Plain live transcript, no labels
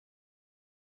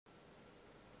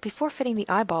Before fitting the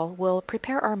eyeball, we'll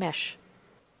prepare our mesh.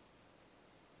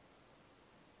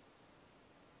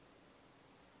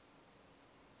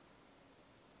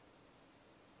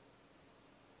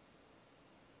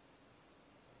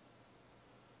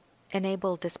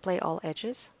 Enable Display All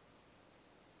Edges.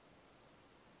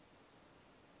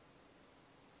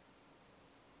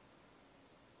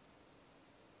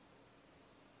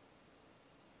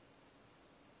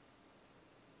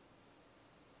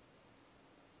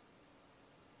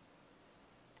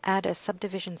 Add a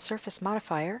subdivision surface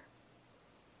modifier,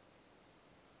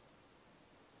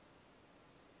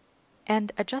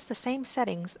 and adjust the same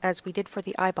settings as we did for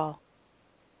the eyeball.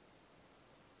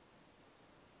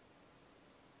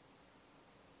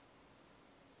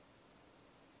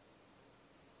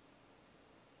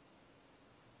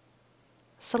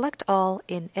 Select all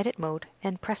in Edit mode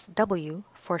and press W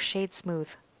for Shade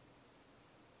Smooth.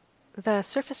 The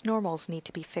surface normals need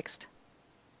to be fixed.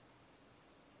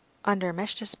 Under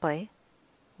Mesh Display,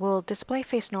 we'll display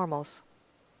face normals.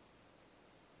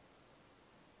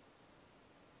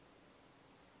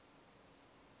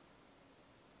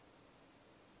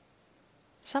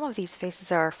 Some of these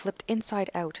faces are flipped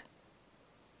inside out.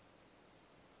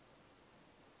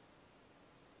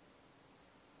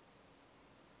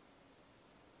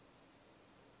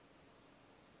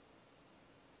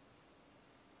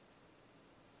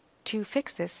 To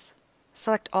fix this,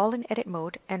 select all in Edit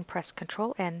mode and press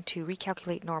Ctrl-N to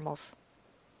recalculate normals.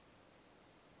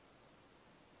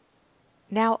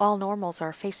 Now all normals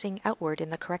are facing outward in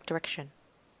the correct direction.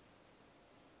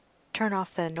 Turn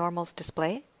off the normals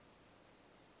display.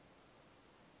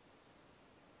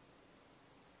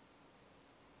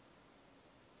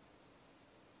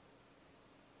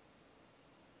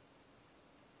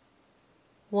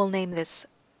 We'll name this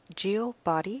Geo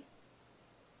Body.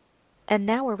 And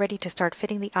now we're ready to start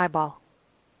fitting the eyeball.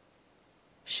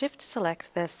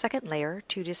 Shift-select the second layer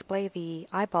to display the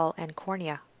eyeball and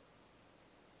cornea.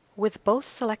 With both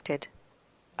selected,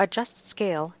 adjust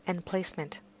scale and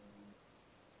placement.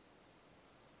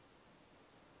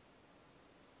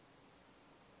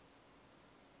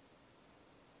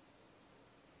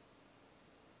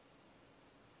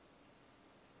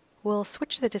 We'll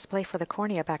switch the display for the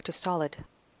cornea back to solid.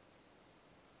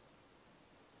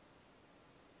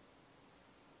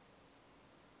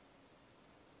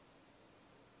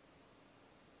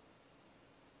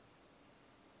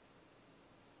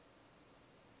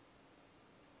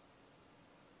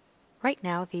 Right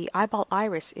now, the eyeball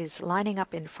iris is lining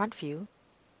up in front view,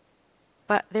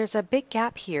 but there's a big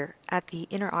gap here at the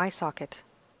inner eye socket.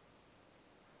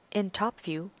 In top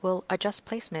view, we'll adjust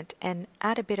placement and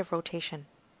add a bit of rotation.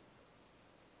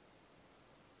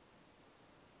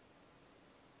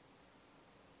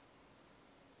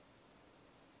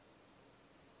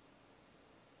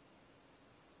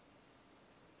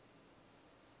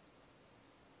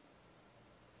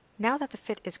 Now that the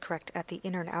fit is correct at the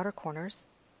inner and outer corners,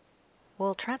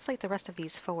 we'll translate the rest of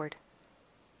these forward.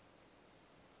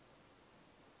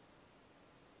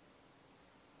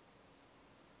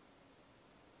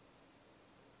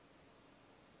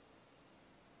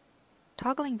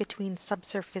 Toggling between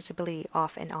subsurf visibility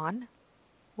off and on,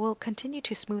 we'll continue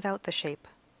to smooth out the shape.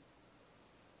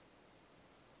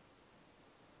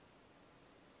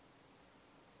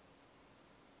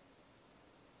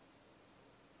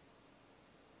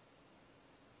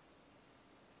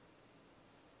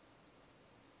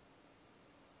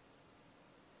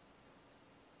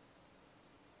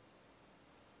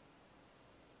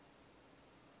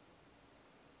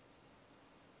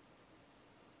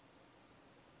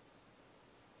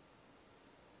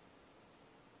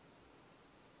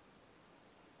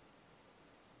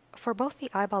 For both the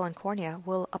eyeball and cornea,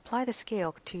 we'll apply the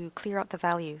scale to clear out the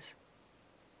values.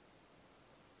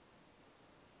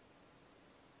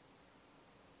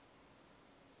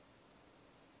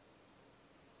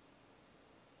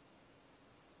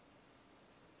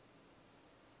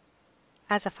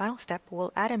 As a final step,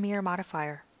 we'll add a mirror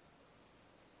modifier.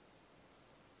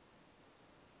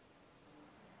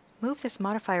 Move this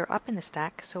modifier up in the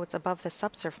stack so it's above the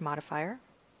subsurf modifier.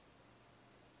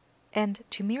 And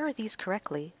to mirror these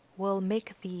correctly, we'll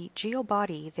make the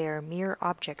geobody their mirror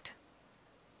object.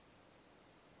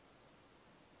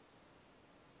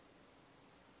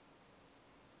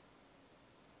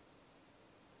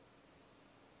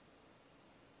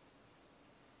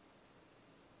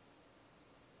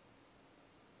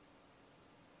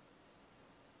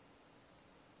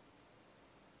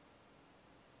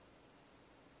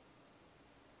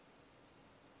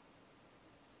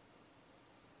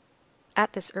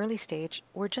 At this early stage,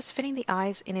 we're just fitting the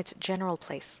eyes in its general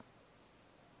place.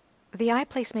 The eye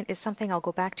placement is something I'll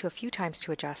go back to a few times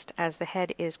to adjust as the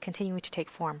head is continuing to take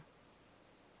form.